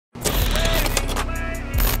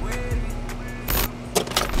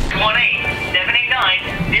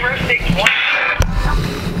Have you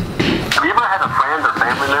ever had a friend or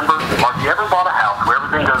family member, or have you ever bought a house where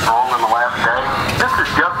everything goes wrong on the last day? This is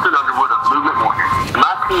Justin Underwood of Movement Mortgage.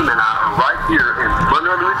 My team and I are right here in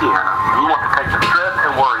Monroe, Louisiana. We want to take the stress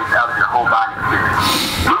and worries out of your home buying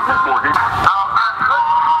experience. Movement Mortgage.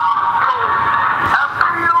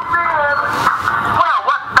 Well,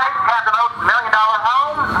 what state has the most million-dollar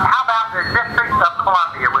homes? How about the District of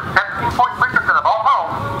Columbia with 17.3% of all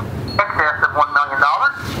homes excess of $1 million?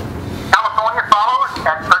 California follows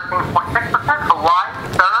at 13.6%. Hawaii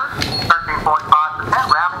third,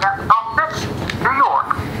 13.5%. Rounding out the top six. New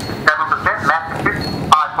York 7%. Massachusetts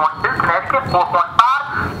 5.2%. Connecticut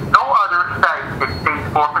 4.5%. No other state exceeds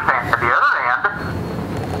 4%. At the other end,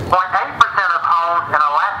 0.8% of homes in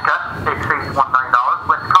Alaska exceeds $1 million.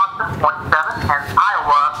 Wisconsin 0.7%, and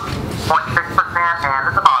Iowa 0.6%. And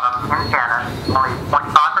at the bottom, Indiana only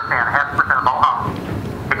 0.5%. 0.5% of all homes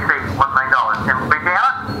exceeds $1 million. In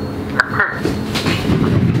Louisiana, just 2.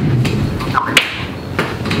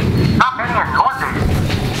 Not many in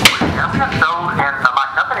Northeast Louisiana. We have sold in my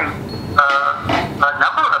company a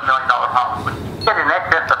number of million-dollar homes, which get in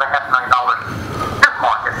excess of $500,000 this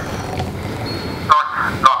market.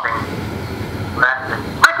 Starts dropping.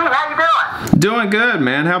 Ricky, how you doing? Doing good,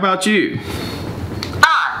 man. How about you?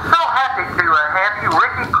 Hi, so happy to have you,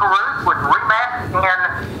 Ricky Carruth, with Remax in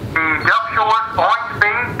the Gulf Shores, Orange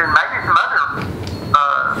Beach, and maybe some other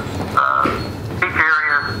beach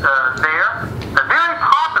areas there. Very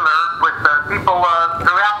popular with people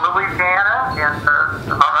throughout Louisiana and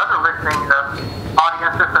our other listening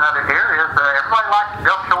audiences in other areas. Everybody likes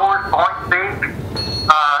Gulf Shores, Orange Beach,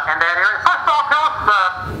 and that area. First of all, tell us,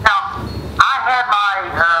 now, I had my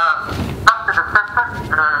trusted assistant,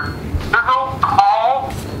 Google,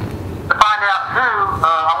 call to find out who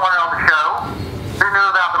I wanted on the show, who knew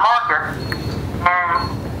about the market, and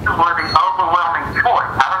who were the overwhelming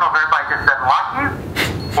choice. I don't know if everybody just doesn't like you,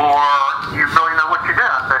 or you really know what you're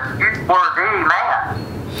doing, but you were the man.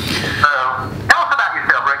 So, tell us about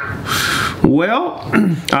yourself, Ricky. Well,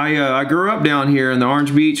 I grew up down here in the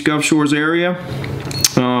Orange Beach, Gulf Shores area.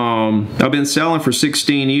 I've been selling for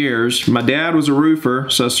 16 years. My dad was a roofer,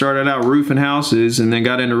 so I started out roofing houses and then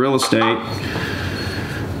got into real estate.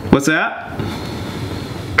 What's that?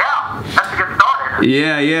 Yeah, that's a good start.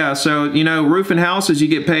 Yeah. So, you know, roofing houses, you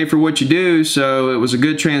get paid for what you do, so it was a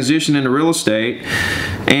good transition into real estate.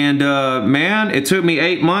 And, man, it took me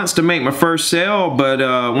 8 months to make my first sale, but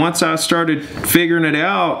once I started figuring it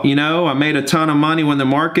out, you know, I made a ton of money when the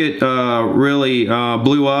market really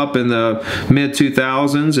blew up in the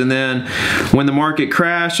mid-2000s. And then when the market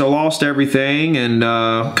crashed, I lost everything and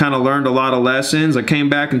kind of learned a lot of lessons. I came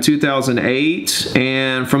back in 2008,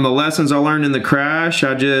 and from the lessons I learned in the crash,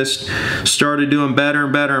 I just started doing better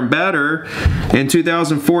and better and better. In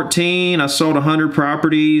 2014, I sold 100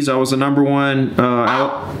 properties. I was the number one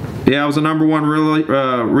I was the number one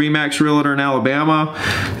Remax realtor in Alabama,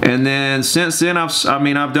 and then since then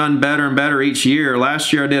I've done better and better each year.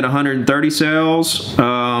 Last year I did 130 sales,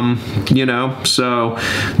 you know, so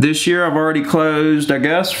this year I've already closed, I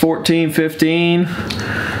guess, 14, 15.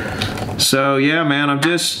 So yeah, man, I'm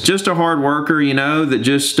just a hard worker, you know, that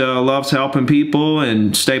just loves helping people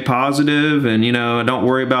and stay positive, and you know, I don't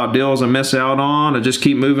worry about deals I miss out on. I just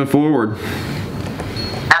keep moving forward.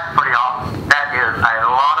 That's pretty awesome. That is a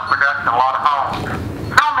lot of production, a lot of homes.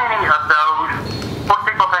 How many of those, most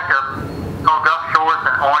people think of Gulf Shores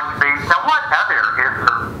and Orange Beach. Now what other is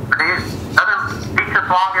these other beaches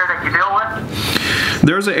along here that you deal with?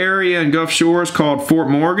 There's an area in Gulf Shores called Fort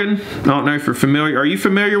Morgan. I don't know if you're familiar. Are you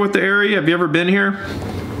familiar with the area? Have you ever been here? Yeah,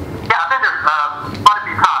 I've been there quite a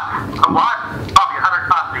few times. Probably 100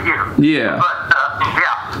 times a year. Yeah. But,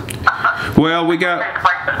 yeah. Well, we got...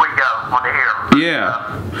 places we go on the air.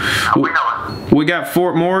 Yeah. We know it. We got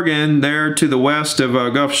Fort Morgan there to the west of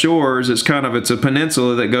Gulf Shores. It's a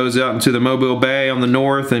peninsula that goes out into the Mobile Bay on the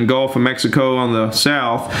north and Gulf of Mexico on the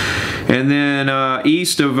south. And then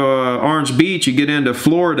east of Orange Beach, you get into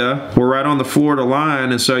Florida. We're right on the Florida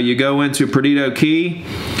line, and so you go into Perdido Key.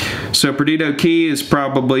 So Perdido Key is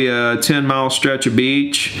probably a 10-mile stretch of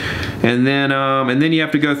beach, and then you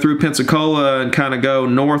have to go through Pensacola and kind of go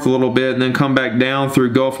north a little bit, and then come back down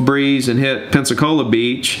through Gulf Breeze and hit Pensacola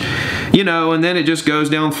Beach, you know, and then it just goes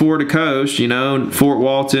down Florida coast, you know, Fort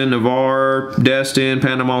Walton, Navarre, Destin,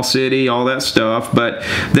 Panama City, all that stuff. But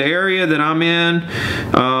the area that I'm in,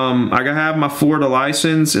 I have my Florida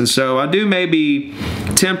license, and so I do maybe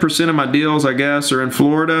 10% of my deals, I guess, are in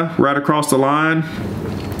Florida, right across the line.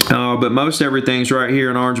 But most everything's right here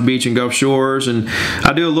in Orange Beach and Gulf Shores, and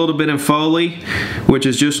I do a little bit in Foley, which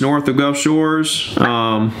is just north of Gulf Shores.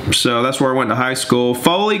 So that's where I went to high school.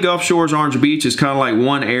 Foley, Gulf Shores, Orange Beach is kind of like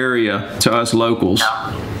one area to us locals.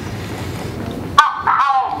 How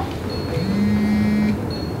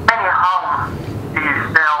many homes do you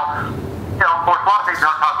sell? You know, of course, a lot of people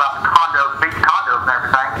don't talk about the condos, beach condos and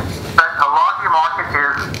everything, but a lot of your market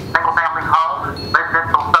is single-family homes,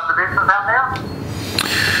 residential subdivisions out there?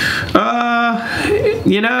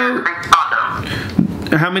 You know,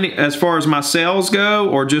 how many, as far as my sales go,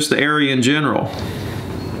 or just the area in general?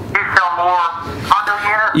 You sell more condo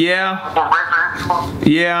units? Yeah. Or residential?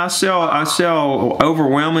 Yeah, I sell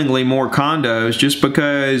overwhelmingly more condos, just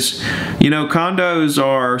because, you know, condos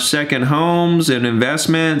are second homes and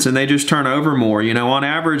investments, and they just turn over more. You know, on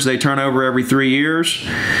average, they turn over every 3 years,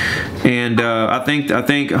 and I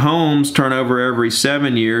think homes turn over every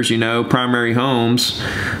 7 years. You know, primary homes,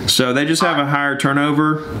 so they just have a higher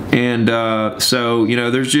turnover, and so you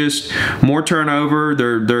know, there's just more turnover.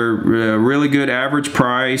 They're really good average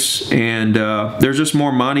price, and there's just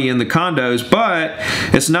more money in the condos. But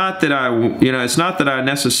it's not that I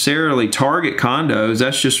necessarily target condos.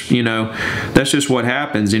 That's just, you know, that's just what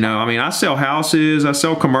happens. You know, I mean, I sell houses, I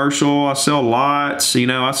sell commercial, I sell lots. You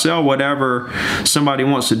know, I sell whatever somebody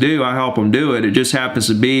wants to do. I help them do it. It just happens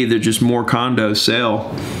to be that just more condos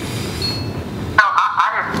sell. I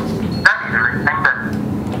just think that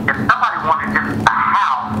if somebody wanted just a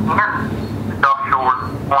house in the Gulf Shores,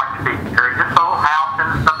 Orange Beach, or just a little house in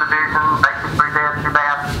the subdivision, basic 3 beds, 2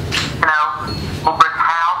 baths, you know, little brick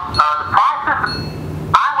house, the prices,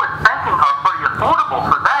 I was thinking, are pretty affordable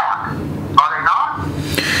for that. Are they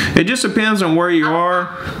not? It just depends on where you are.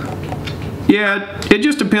 Yeah, it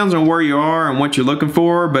just depends on where you are and what you're looking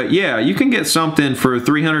for. But yeah, you can get something for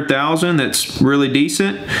 $300,000 that's really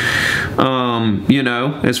decent. You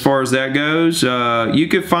know, as far as that goes, you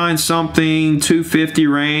could find something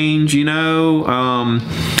 $250 range. You know,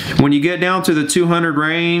 when you get down to the 200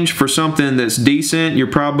 range for something that's decent, you're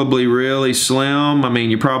probably really slim. I mean,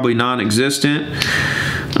 you're probably non-existent.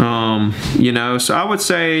 You know, so I would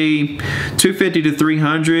say 250 to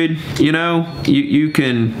 300. You know, you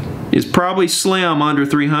can. It's probably slim under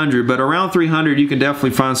 300, but around 300 you can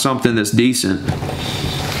definitely find something that's decent. Okay, and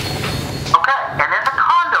in the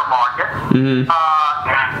condo market, things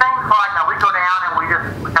like, now we go down and we have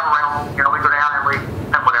a rental, you know, we go down and we,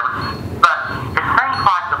 and whatever, but it seems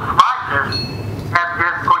like the prices have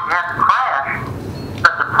just, of course, you had the crash,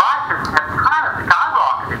 but the prices have kind of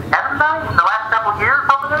skyrocketed, haven't they, in the last couple of years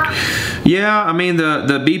over there? Yeah, I mean,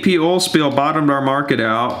 the BP oil spill bottomed our market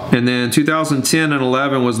out, and then 2010 and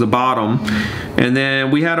 11 was the bottom, and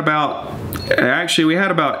then we had about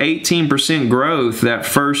 18% growth that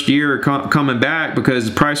first year coming back, because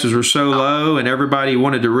the prices were so low and everybody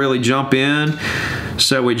wanted to really jump in.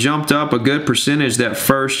 So we jumped up a good percentage that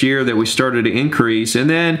first year that we started to increase, and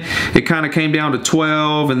then it kind of came down to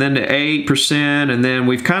 12 and then to 8%, and then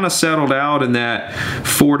we've kind of settled out in that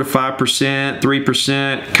 4 to 5%,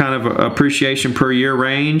 3% kind of appreciation per year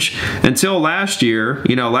range until last year.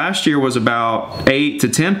 You know, last year was about 8 to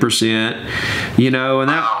 10%, you know, and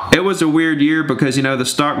that it was a weird year because, you know, the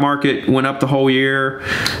stock market went up the whole year,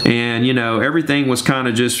 and, you know, everything was kind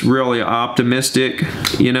of just really optimistic,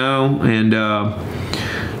 you know, and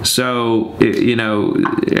so, you know,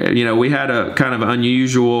 we had a kind of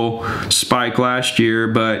unusual spike last year,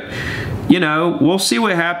 but, you know, we'll see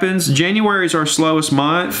what happens. January is our slowest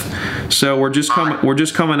month, so we're just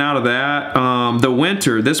coming out of that. The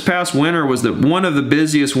winter, this past winter was one of the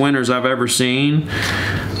busiest winters I've ever seen.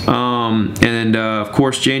 And of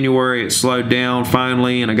course, January it slowed down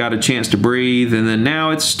finally, and I got a chance to breathe, and then now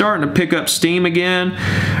it's starting to pick up steam again.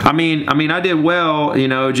 I mean I did well, you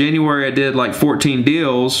know. January I did like 14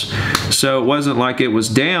 deals, so it wasn't like it was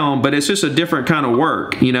down, but it's just a different kind of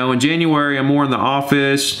work, you know. In January I'm more in the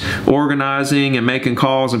office organizing and making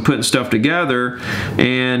calls and putting stuff together,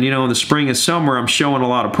 and, you know, in the spring and summer I'm showing a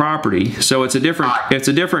lot of property, so it's a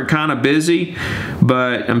different kind of busy,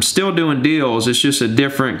 but I'm still doing deals. It's just a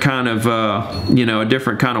different kind of you know, a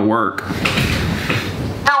different kind of work. You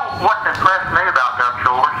know, what's impressed me about Gulf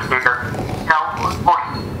Shores is, you know, of course,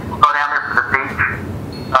 people go down there for the beach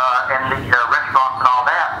and the restaurants and all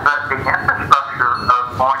that, but the infrastructure of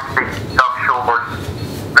Orange Beach, Gulf Shores,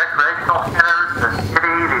 recreational centers, the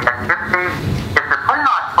city, the activities, it's a pretty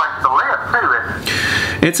nice place to live too,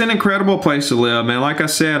 isn't it? it's an incredible place to live, man. Like I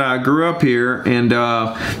said, I grew up here, and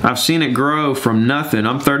I've seen it grow from nothing.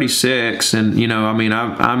 I'm 36, and you know, I mean,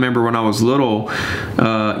 I remember when I was little,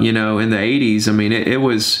 you know, in the 80s. I mean, it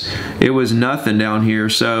was nothing down here.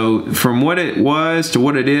 So from what it was to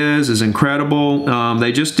what it is incredible.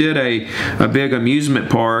 They just did a big amusement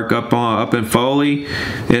park up in Foley.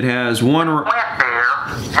 It has one. We went there,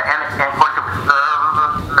 and of course,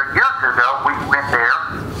 a year or two ago, we went there.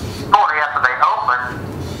 Shortly after they opened,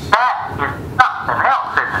 that is something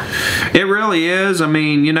else, isn't it? It really is. I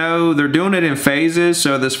mean, you know, they're doing it in phases.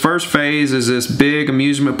 So this first phase is this big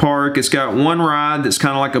amusement park. It's got one ride that's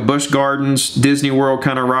kind of like a Busch Gardens, Disney World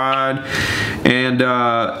kind of ride, and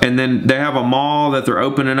then they have a mall that they're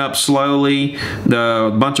opening up slowly,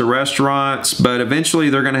 a bunch of restaurants, but eventually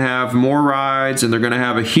they're going to have more rides, and they're going to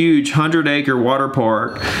have a huge 100-acre water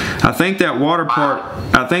park. I think that water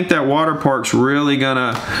park's really going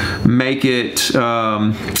to make it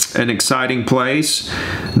an exciting place.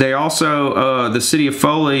 They also, the city of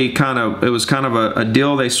Foley, it was kind of a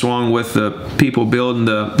deal they swung with the people building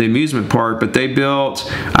the amusement park, but they built,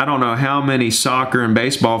 I don't know how many soccer and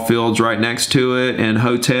baseball fields right next to it, and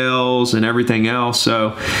hotels and everything else.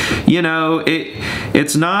 So, you know,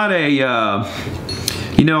 it's not a,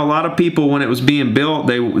 you know, a lot of people, when it was being built,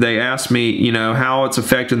 they asked me, you know, how it's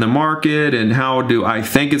affecting the market and how do I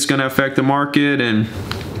think it's going to affect the market, and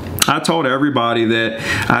I told everybody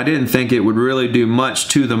that I didn't think it would really do much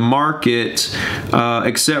to the market,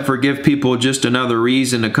 except for give people just another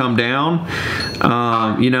reason to come down.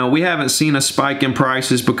 You know, we haven't seen a spike in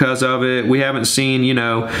prices because of it. We haven't seen, you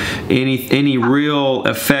know, any real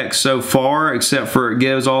effects so far, except for it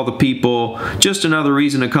gives all the people just another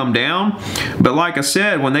reason to come down. But like I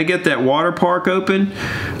said, when they get that water park open,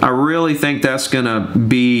 I really think that's going to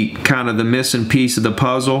be kind of the missing piece of the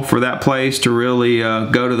puzzle for that place to really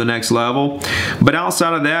go to the next level. But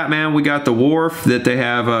outside of that, man, we got the wharf that they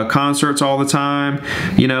have concerts all the time.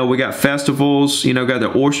 You know, we got festivals. You know, got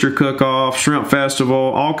the oyster cook-off, shrimp festival,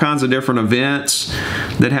 all kinds of different events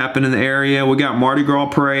that happen in the area. We got Mardi Gras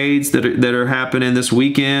parades that are happening this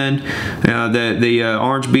weekend. The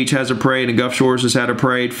Orange Beach has a parade, and Gulf Shores has had a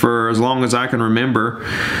parade for as long as I can remember.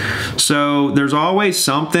 So there's always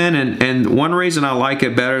something, and one reason I like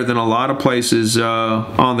it better than a lot of places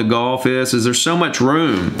on the Gulf is there's so much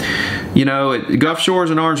room. You know, Gulf Shores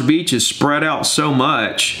and Orange Beach is spread out so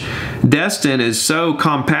much. Destin is so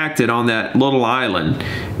compacted on that little island,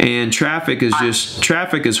 and traffic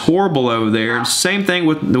is horrible over there. And same thing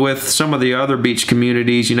with some of the other beach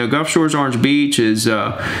communities. You know, Gulf Shores, Orange Beach is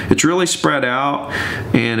it's really spread out,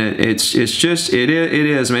 and it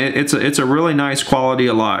is, man. It's a really nice quality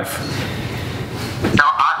of life. No,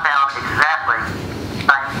 I found exactly the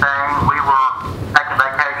same thing. We were taking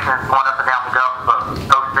vacations going up and down the Gulf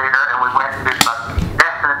Coast there, and we went to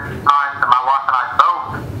Destin times, and my wife and I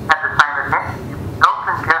both had the same adventure. So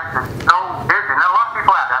congested, so busy. There are a lot of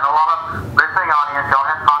people out there. I know a lot of listening audience, y'all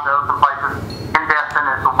have condos and places in Destin.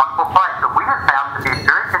 It's a wonderful place. So we just found it to be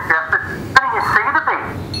very congested. Then you can see the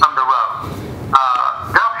beach from the road.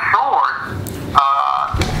 Gulf Shores,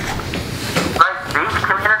 great beach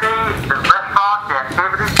community, the restaurants, the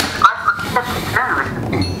activities, great for kids too.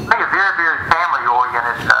 It's a very, very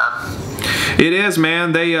family-oriented. It is,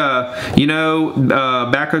 man. They, you know,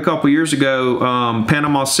 back a couple years ago,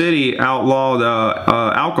 Panama City outlawed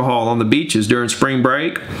alcohol on the beaches during spring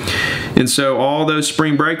break. And so all those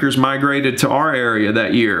spring breakers migrated to our area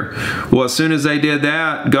that year. Well, as soon as they did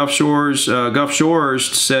that, Gulf Shores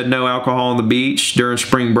said no alcohol on the beach during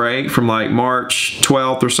spring break from like March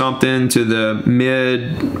 12th or something to the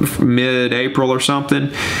mid-April or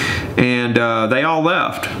something. And they all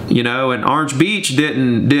left, you know, and Orange Beach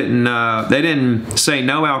didn't say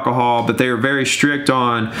no alcohol, but they were very strict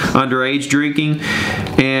on underage drinking,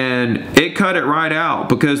 and it cut it right out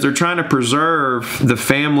because they're trying to preserve the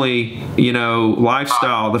family, you know,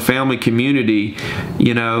 lifestyle, the family community.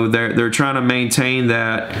 You know, they're trying to maintain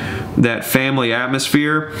that family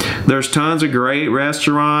atmosphere. There's tons of great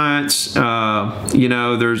restaurants. You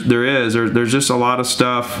know, there's just a lot of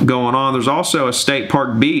stuff going on. There's also a state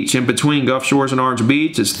park beach in between Gulf Shores and Orange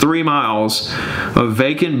Beach. It's 3 miles of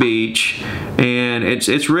vacant beach, and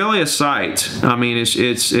it's really a sight. I mean,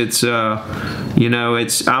 you know,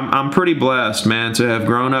 I'm pretty blessed, man, to have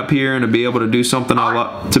grown up here and to be able to do something I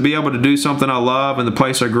love, and the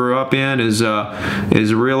place I grew up in is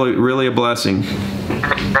really, really a blessing.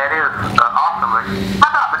 That is awesome. How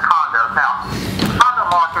about the condos? Now, the condo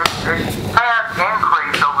market has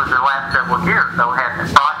increased over the last several years, so it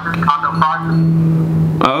has prices, condo prices.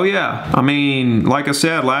 Oh yeah, I mean, like I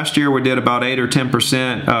said, last year we did about 8 or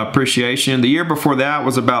 10% appreciation. The year before that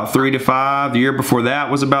was about 3 to 5. The year before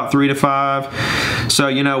that was about 3 to 5. So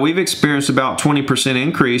you know, we've experienced about 20%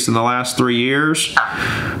 increase in the last 3 years.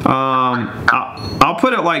 I'll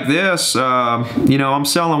put it like this. You know, I'm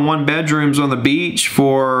selling 1-bedrooms on the beach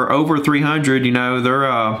for over 300. You know, they're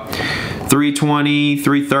 320,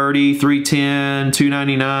 330, 310,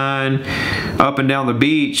 299 up and down the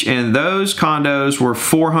beach, and those condos were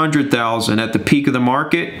 400,000 at the peak of the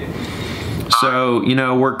market. So, you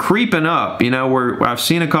know, we're creeping up. You know, I've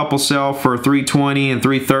seen a couple sell for 320 and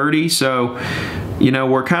 330. So, you know,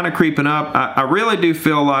 we're kind of creeping up. I really do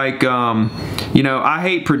feel like, you know, I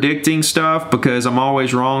hate predicting stuff because I'm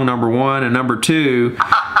always wrong, number one, and number two,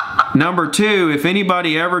 if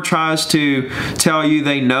anybody ever tries to tell you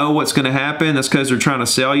they know what's going to happen, that's because they're trying to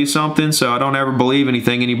sell you something. So I don't ever believe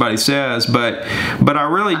anything anybody says. But I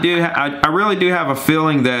really do. I really do have a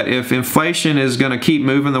feeling that if inflation is going to keep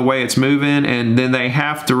moving the way it's moving, and then they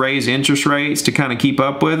have to raise interest rates to kind of keep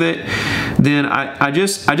up with it, then I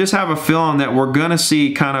just have a feeling that we're going to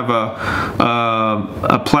see kind of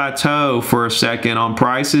a plateau for a second on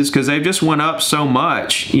prices, because they've just went up so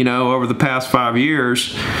much, you know, over the past 5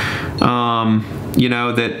 years. You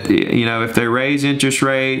know, that, you know, if they raise interest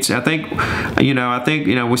rates, I think, you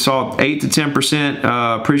know, we saw 8 to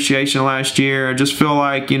 10% appreciation last year. I just feel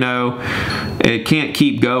like, you know, it can't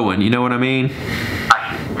keep going. You know what I mean?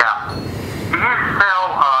 Yeah. Do you sell,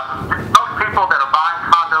 most people that are buying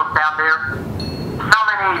condos down there, how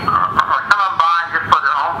many, or some of them buying just for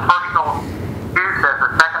their own personal use as a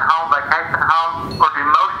second home, vacation home, or do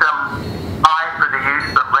most of them buy it for the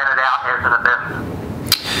use but rent it out as an investment?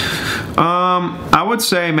 I would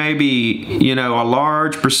say maybe, you know, a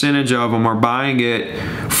large percentage of them are buying it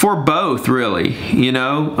for both, really. You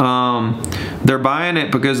know, they're buying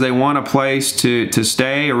it because they want a place to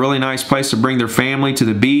stay, a really nice place to bring their family to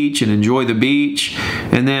the beach and enjoy the beach,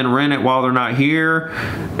 and then rent it while they're not here,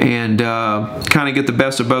 and kind of get the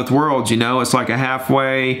best of both worlds. You know, it's like a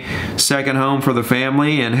halfway second home for the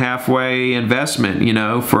family and halfway investment, you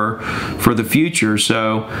know, for the future.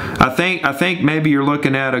 So I think maybe you're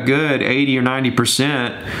looking at a good 80 or 90%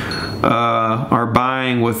 are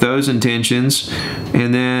buying with those intentions,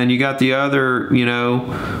 and then you got the other, you know,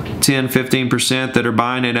 10-15% that are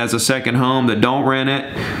buying it as a second home that don't rent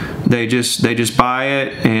it. They just buy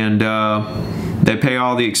it, and they pay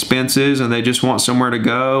all the expenses, and they just want somewhere to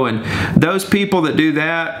go. And those people that do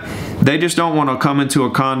that, they just don't want to come into a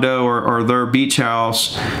condo or their beach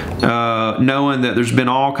house knowing that there's been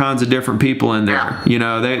all kinds of different people in there. You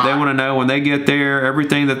know, they want to know when they get there,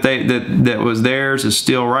 everything that was theirs is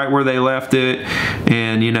still right where they left it,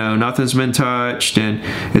 and, you know, nothing's been touched, and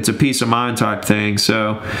it's a peace of mind type thing.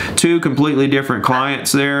 So 2 completely different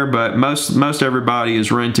clients there, but most everybody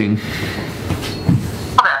is renting.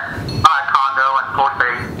 Of course,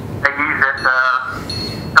 they use it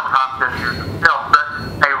sometimes themselves, but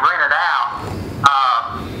they rent it out.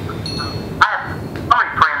 I have so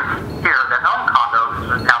many friends here that own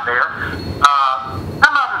condos down there.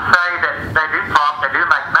 Some of them say that they do profit, they do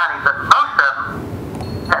make money, but most of them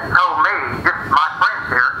have told me, just my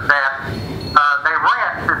friends here, that they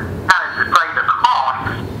rent to kind of defray the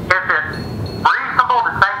cost. Is it reasonable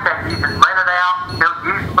to think that you can rent it out, still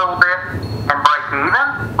use a little bit, and break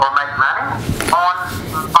even or make money on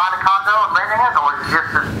buying a condo and renting it, or is it just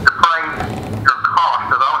to defray your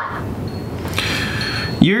cost of owning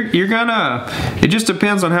it? You're gonna, it just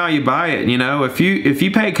depends on how you buy it. You know, if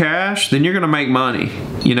you pay cash, then you're gonna make money.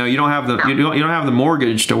 You know, you don't have the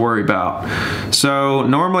mortgage to worry about. So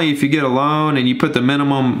normally, if you get a loan and you put the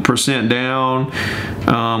minimum percent down,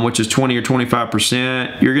 which is 20 or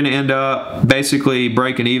 25%, you're gonna end up basically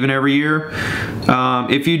breaking even every year.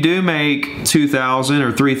 If you do make 2,000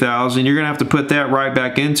 or 3,000, you're gonna have to put that right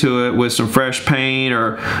back into it with some fresh paint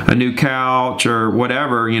or a new couch or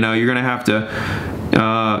whatever. You know, you're gonna have to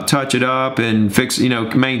touch it up and fix, you know,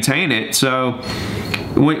 maintain it. So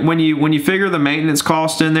when you figure the maintenance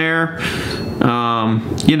cost in there,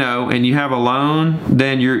 you know, and you have a loan,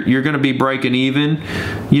 then you're going to be breaking even.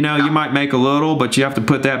 You know, you might make a little, but you have to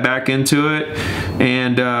put that back into it.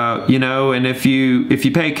 And you know, and if you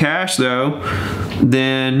pay cash though,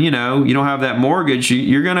 then, you know, you don't have that mortgage.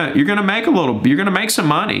 You're gonna make a little. You're gonna make some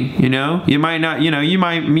money. You know, you might not. You know, you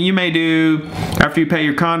may do, after you pay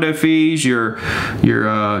your condo fees, your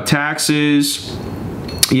taxes,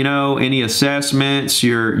 you know, any assessments,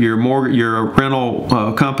 your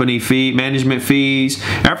rental company fee, management fees.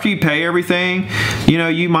 After you pay everything, you know,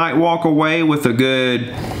 you might walk away with a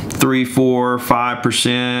good 3, 4,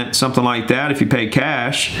 5%, something like that if you pay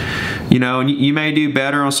cash. You know, and you may do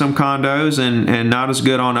better on some condos and not as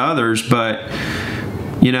good on others, but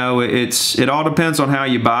you know, it all depends on how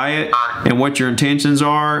you buy it and what your intentions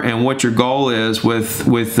are and what your goal is with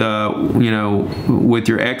you know, with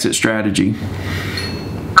your exit strategy.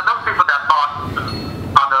 For those people that bought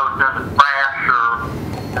condos during the crash or,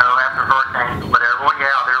 you know, after hurricanes or whatever, well,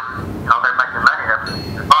 yeah, they're making money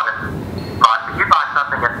they bought it. But if you buy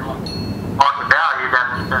something that's market value,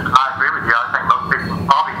 then I agree with you. I think most people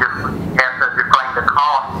probably just have to deflate the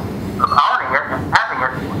cost of owning it and having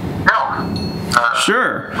it themselves.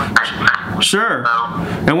 Sure. Sure.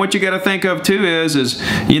 And what you got to think of too is,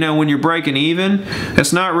 you know, when you're breaking even,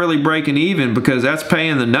 it's not really breaking even because that's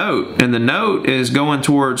paying the note, and the note is going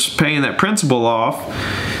towards paying that principal off.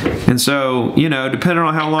 And so, you know, depending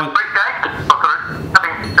on how long. I mean,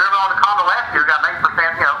 they're on the condo last year got 8%.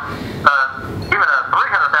 You know, even a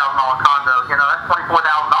 $300,000 condo, you know, that's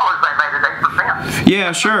 $24,000 they made at 8%.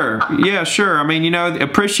 Yeah, sure. Yeah, sure. I mean, you know,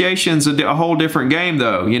 appreciation's a whole different game,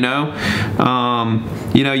 though. You know,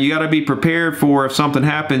 you got to be prepared for if something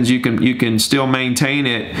happens, you can still maintain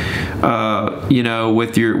it. You know,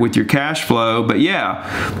 with your cash flow. But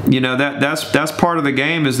yeah, you know, that's part of the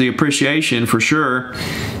game is the appreciation for sure.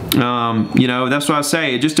 You know, that's why I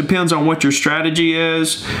say it just depends on what your strategy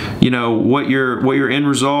is, you know, what your end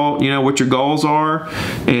result, you know, what your goals are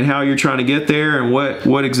and how you're trying to get there and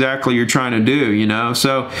what exactly you're trying to do, you know.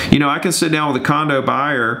 So, you know, I can sit down with a condo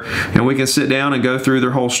buyer and we can sit down and go through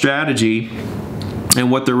their whole strategy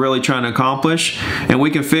and what they're really trying to accomplish, and I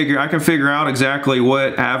can figure out exactly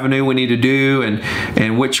what avenue we need to do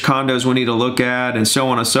and which condos we need to look at and so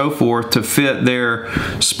on and so forth to fit their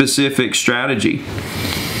specific strategy.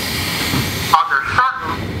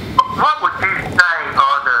 What would you say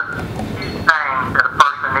are the things that a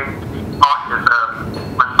person needs to be cautious of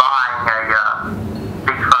when buying a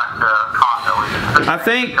beachfront condo?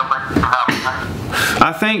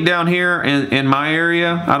 I think down here in my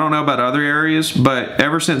area, I don't know about other areas, but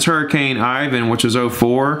ever since Hurricane Ivan, which was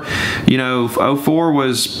 04, you know, 04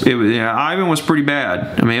 Ivan was pretty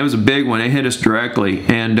bad. I mean, it was a big one. It hit us directly,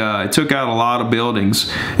 and it took out a lot of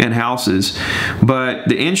buildings and houses. But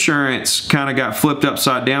the insurance kind of got flipped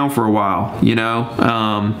upside down for a while, you know.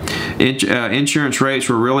 Insurance rates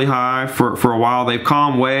were really high for a while. They've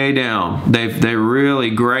calmed way down. They're really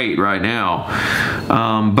great right now.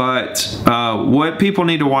 But what people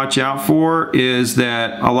need to watch out for is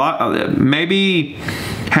that maybe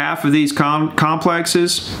half of these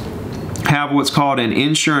complexes have what's called an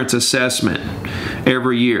insurance assessment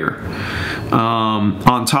every year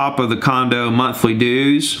on top of the condo monthly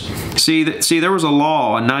dues. See, there was a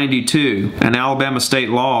law in '92, an Alabama state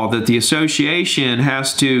law, that the association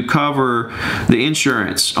has to cover the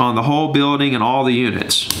insurance on the whole building and all the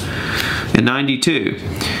units in '92.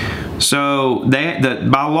 So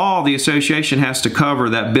by law, the association has to cover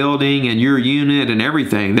that building and your unit and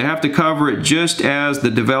everything. They have to cover it just as the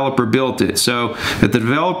developer built it. So if the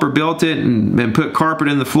developer built it and put carpet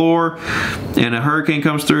in the floor and a hurricane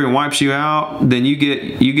comes through and wipes you out, then you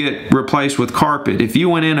get replaced with carpet. If you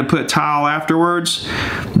went in and put tile afterwards,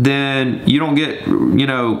 then you don't get, you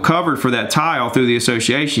know, covered for that tile through the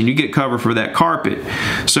association. You get covered for that carpet.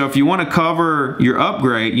 So if you want to cover your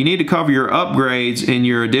upgrade, you need to cover your upgrades in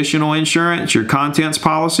your additional insurance, your contents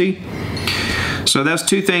policy. So that's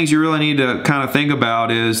two things you really need to kind of think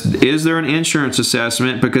about is there an insurance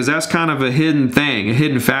assessment, because that's kind of a hidden thing, a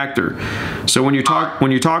hidden factor. So when you're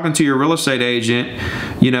talking to your real estate agent,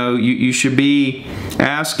 you know, you should be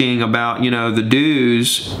asking about, you know, the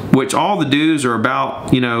dues, which all the dues are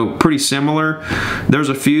about, you know, pretty similar. There's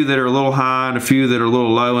a few that are a little high and a few that are a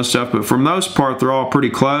little low and stuff, but for the most part they're all pretty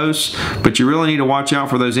close. But you really need to watch out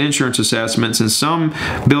for those insurance assessments, and some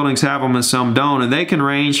buildings have them and some don't, and they can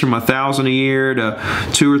range from $1,000 a year to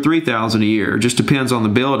 $2,000 or $3,000 a year. It just depends on the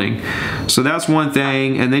building. So that's one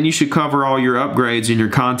thing, and then you should cover all your upgrades in your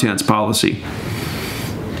contents policy.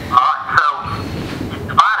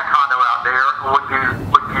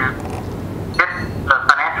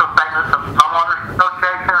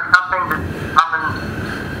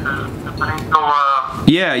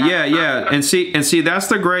 Yeah. And see, that's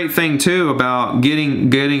the great thing too about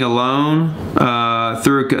getting a loan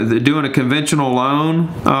through doing a conventional loan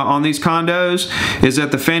on these condos is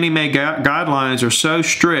that the Fannie Mae guidelines are so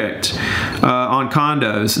strict on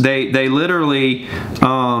condos. They literally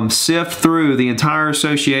sift through the entire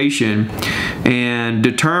association and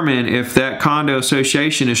determine if that condo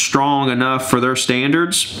association is strong enough for their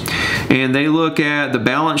standards. And they look at the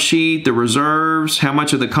balance sheet, the reserves, how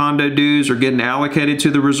much of the condo dues are getting allocated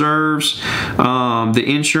to the reserves, the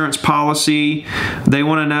insurance policy. They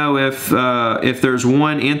want to know if there's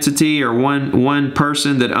one entity or one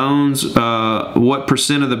person that owns what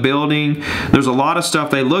percent of the building. There's a lot of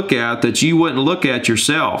stuff they look at that you wouldn't look at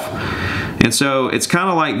yourself. And so it's kind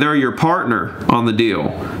of like they're your partner on the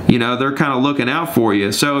deal. You know, they're kind of looking out for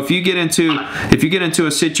you. So if you get into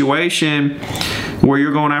a situation where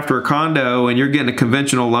you're going after a condo and you're getting a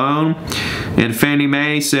conventional loan, and Fannie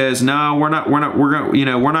Mae says, no, we're not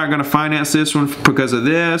going to finance this one because of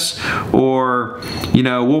this, or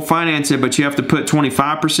we'll finance it, but you have to put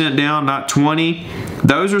 25% down, not 20.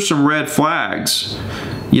 Those are some red flags.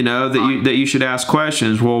 That you should ask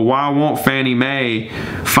questions. Well, why won't Fannie Mae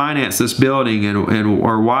finance this building,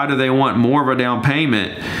 or why do they want more of a down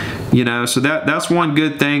payment? So that's one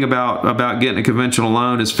good thing about getting a conventional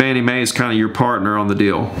loan is Fannie Mae is kind of your partner on the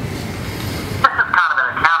deal. This is kind of an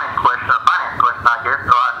accounting question, or finance question, I guess,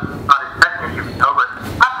 so I'm not expecting you to know, but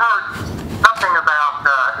I've heard something about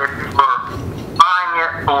if you were buying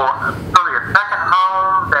it for really a second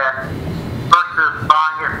home versus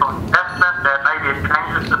buying it for investment, that maybe it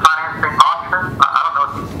changes the financing options. I don't know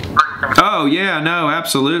if you've heard anything. Oh yeah, no,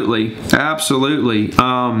 absolutely.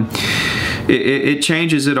 It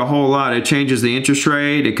changes it a whole lot. It changes the interest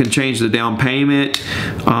rate. It can change the down payment.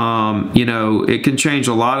 It can change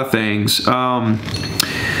a lot of things.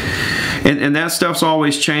 And that stuff's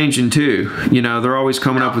always changing too. They're always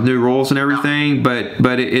coming up with new rules and everything,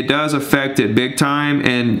 but it does affect it big time.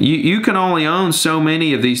 And you can only own so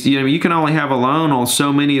many of these. You can only have a loan on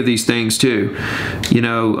so many of these things too.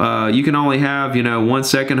 You can only have one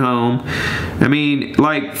second home. I mean,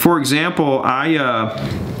 like for example, I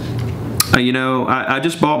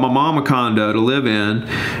just bought my mom a condo to live in,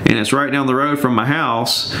 and it's right down the road from my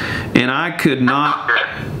house, and I could not.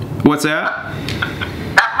 What's that?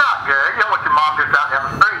 That's not good. You don't want your mom just out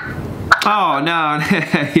down the street. Oh no,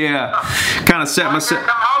 yeah, kind of set myself.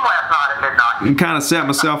 Come home last night at midnight. Kind of set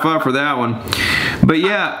myself up for that one, but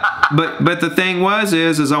yeah, but the thing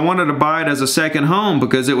is I wanted to buy it as a second home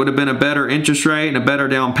because it would have been a better interest rate and a better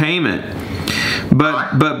down payment.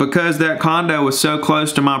 But because that condo was so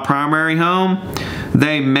close to my primary home,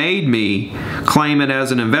 they made me claim it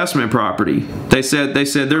as an investment property. They said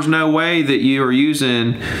there's no way that you are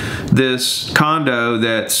using this condo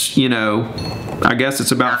that's I guess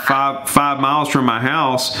it's about five miles from my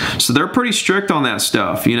house. So they're pretty strict on that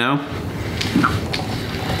stuff, Ricky, you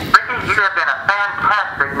have been a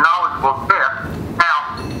fantastic, knowledgeable guest.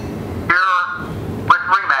 Now, you're with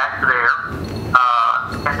RE/MAX there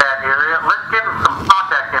in that area. Let's give them some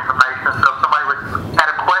contact information so if somebody had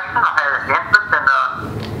a question or had an interest in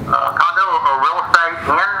condo or real estate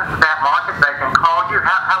in that market, they can call you.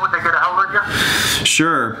 How would they get a hold of you?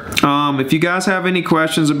 Sure. If you guys have any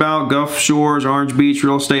questions about Gulf Shores, Orange Beach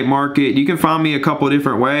real estate market, you can find me a couple of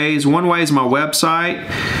different ways. One way is my website,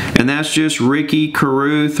 and that's just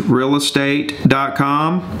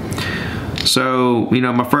RickyCarruthRealestate.com. So,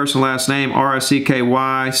 my first and last name,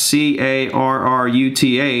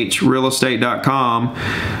 RICKYCARRUTH, realestate.com.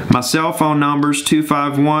 My cell phone number is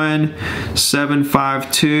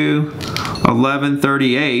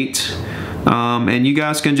 251-752-1138. And you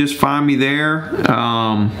guys can just find me there.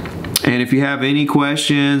 And if you have any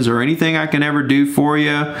questions or anything I can ever do for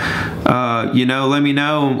you, let me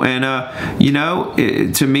know.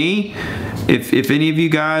 And, to me, if any of you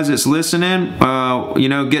guys that's listening,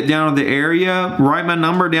 get down to the area, write my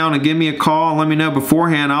number down and give me a call and let me know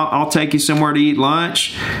beforehand. I'll take you somewhere to eat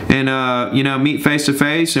lunch and, meet face to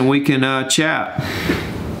face and we can chat.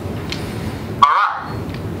 All right.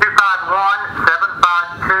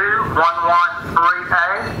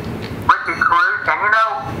 251-752-1138. Ricky Carruth. And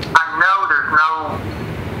I know there's no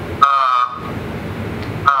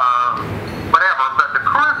whatever, but the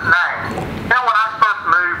Carruth name. When I first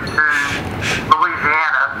moved to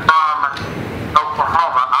Louisiana from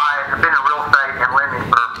Oklahoma, I have been in real estate and lending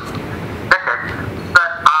for decades,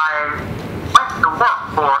 but I went to work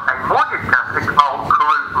for a mortgage company called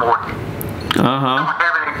Carruth Mortgage. I don't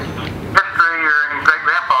have any history or any great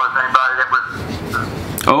grandfathers, anybody that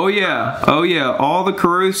was. Oh yeah, oh yeah. All the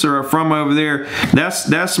Carruths are from over there.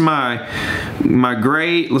 That's my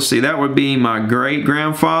great. Let's see, that would be my great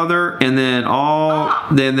grandfather, and then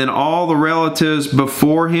all the relatives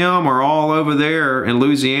before him are all over there in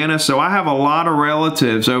Louisiana. So I have a lot of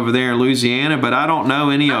relatives over there in Louisiana, but I don't know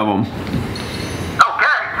any of them.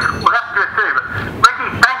 Okay, well that's good too. But Ricky,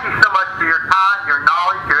 thank you so much for your time, your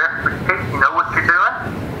knowledge, your expertise. You know what you're doing,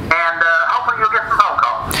 and hopefully you'll get some phone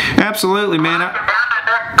calls. Absolutely, man. Next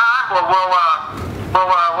time,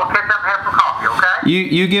 we'll catch up and have some coffee, okay?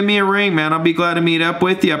 You give me a ring, man. I'll be glad to meet up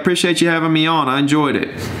with you. I appreciate you having me on. I enjoyed it.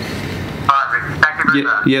 All right, Ricky. Thank you very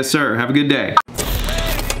much. Yes, sir. Have a good day.